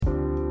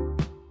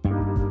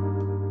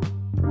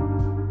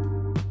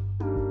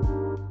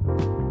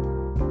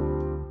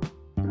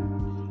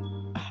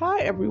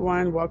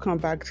everyone. Welcome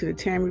back to the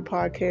Tammy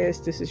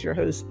Podcast. This is your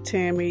host,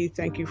 Tammy.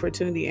 Thank you for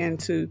tuning in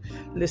to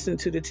listen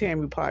to the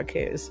Tammy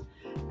Podcast.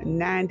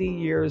 90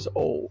 years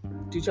old.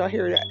 Did y'all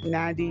hear that?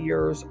 90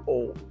 years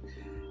old.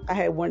 I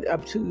had went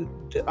up to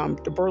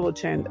the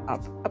Burlington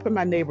up in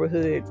my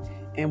neighborhood,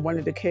 and one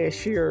of the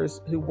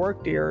cashiers who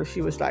worked there,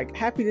 she was like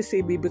happy to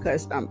see me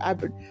because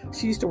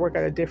she used to work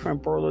at a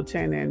different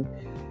Burlington, and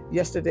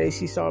yesterday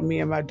she saw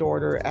me and my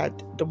daughter at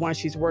the one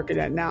she's working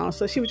at now.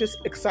 So she was just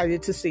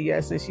excited to see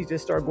us, and she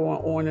just started going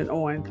on and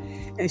on.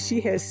 And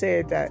she has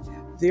said that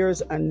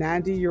there's a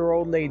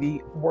 90-year-old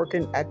lady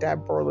working at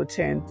that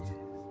Burlington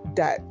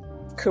that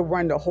could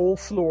run the whole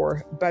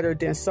floor better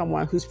than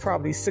someone who's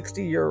probably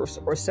 60 years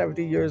or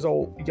 70 years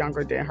old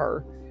younger than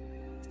her.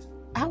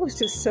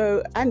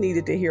 I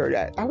needed to hear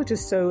that. I was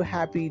just so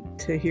happy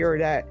to hear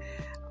that.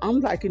 I'm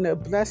like,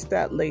 bless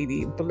that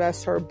lady,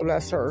 bless her,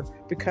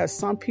 because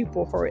some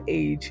people her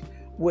age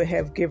would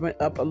have given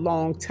up a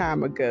long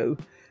time ago.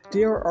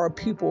 There are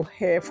people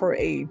half her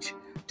age.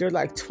 They're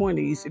like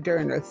 20s, they're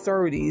in their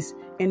 30s,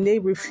 and they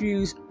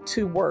refuse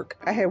to work.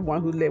 I had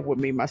one who lived with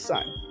me, my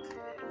son.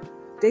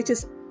 They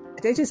just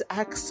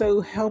act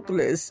so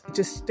helpless.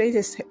 They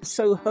just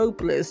so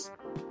hopeless.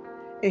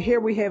 And here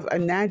we have a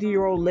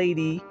 90-year-old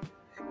lady,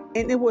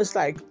 and it was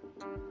like,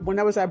 when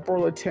I was at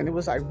Burlington, it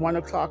was like 1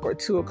 o'clock or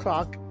 2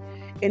 o'clock.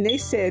 And they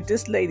said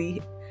this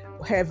lady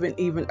haven't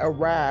even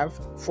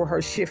arrived for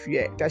her shift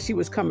yet, that she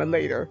was coming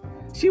later.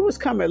 She was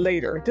coming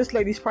later. This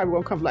lady's probably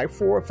going to come like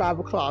 4 or 5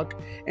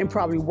 o'clock and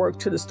probably work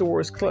till the store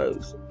is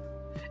closed.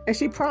 And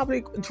she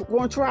probably going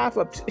to drive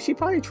up. She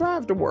probably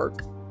drive to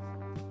work.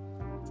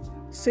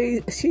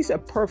 See, she's a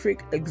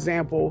perfect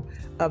example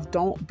of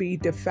don't be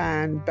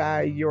defined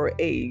by your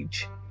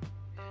age.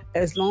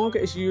 As long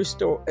as you're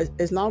still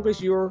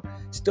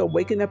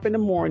waking up in the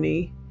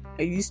morning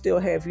and you still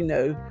have,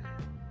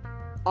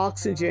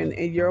 oxygen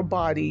in your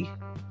body,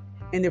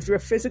 and if you're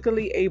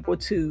physically able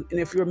to, and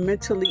if you're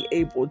mentally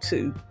able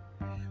to,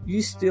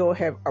 you still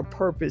have a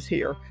purpose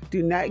here.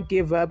 Do not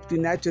give up. Do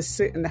not just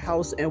sit in the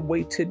house and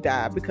wait to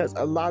die, because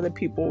a lot of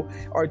people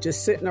are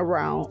just sitting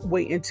around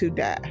waiting to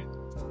die.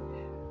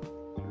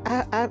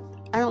 I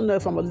don't know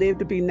if I'm going to live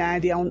to be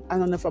 90. I don't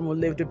know if I'm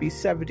going to live to be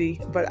 70,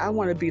 but I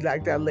want to be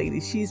like that lady.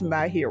 She's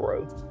my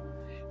hero,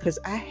 because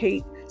I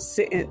hate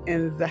sitting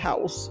in the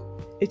house.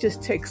 It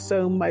just takes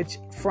so much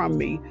from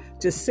me.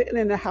 Just sitting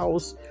in the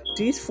house,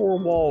 these four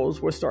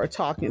walls will start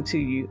talking to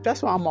you.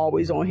 That's why I'm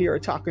always on here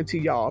talking to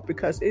y'all,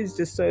 because it's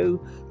just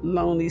so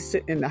lonely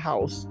sitting in the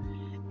house.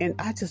 And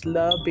I just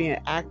love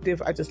being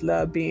active. I just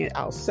love being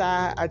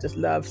outside. I just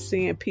love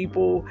seeing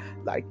people,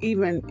 like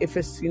even if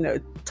it's,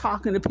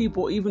 talking to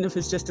people, even if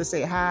it's just to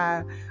say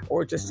hi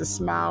or just to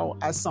smile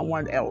at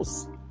someone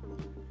else.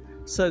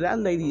 So that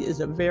lady is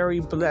a very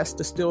blessed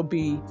to still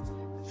be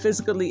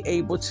physically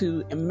able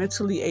to and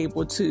mentally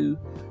able to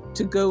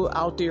go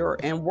out there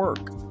and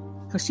work.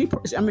 Because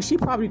she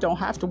probably don't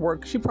have to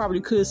work. She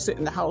probably could sit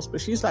in the house, but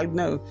she's like,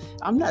 no,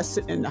 I'm not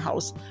sitting in the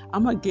house.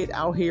 I'm going to get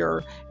out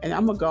here and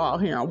I'm going to go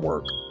out here and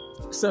work.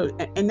 So,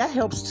 and that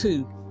helps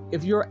too.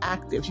 If you're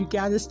active, you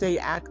got to stay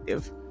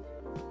active,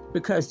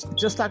 because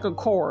just like a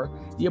car,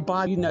 your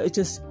body, it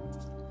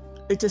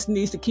just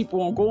needs to keep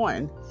on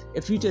going.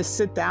 If you just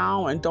sit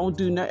down and don't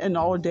do nothing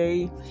all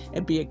day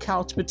and be a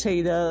couch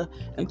potato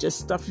and just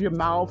stuff your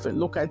mouth and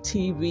look at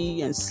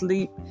TV and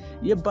sleep,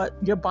 your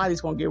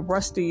body's going to get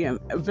rusty, and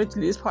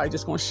eventually it's probably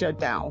just going to shut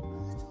down.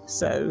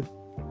 So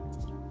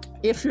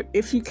if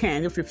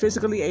you're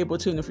physically able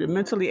to, and if you're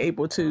mentally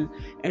able to,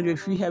 and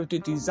if you have the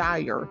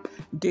desire,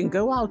 then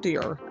go out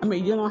there. I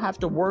mean, you don't have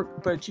to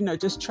work, but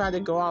just try to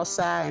go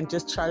outside and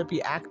just try to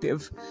be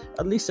active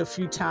at least a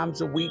few times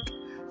a week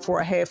for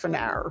a half an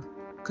hour,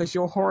 because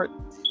your heart,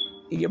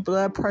 your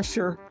blood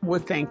pressure will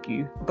thank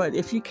you. But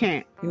if you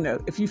can't,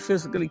 if you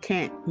physically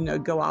can't,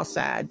 go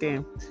outside,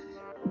 then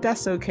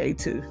that's okay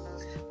too.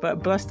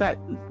 But bless that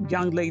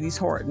young lady's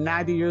heart,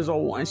 90 years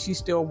old, and she's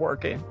still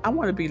working. I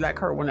want to be like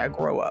her when I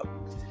grow up.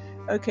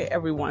 Okay,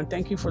 everyone,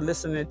 thank you for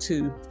listening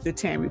to the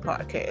Tammy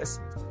Podcast.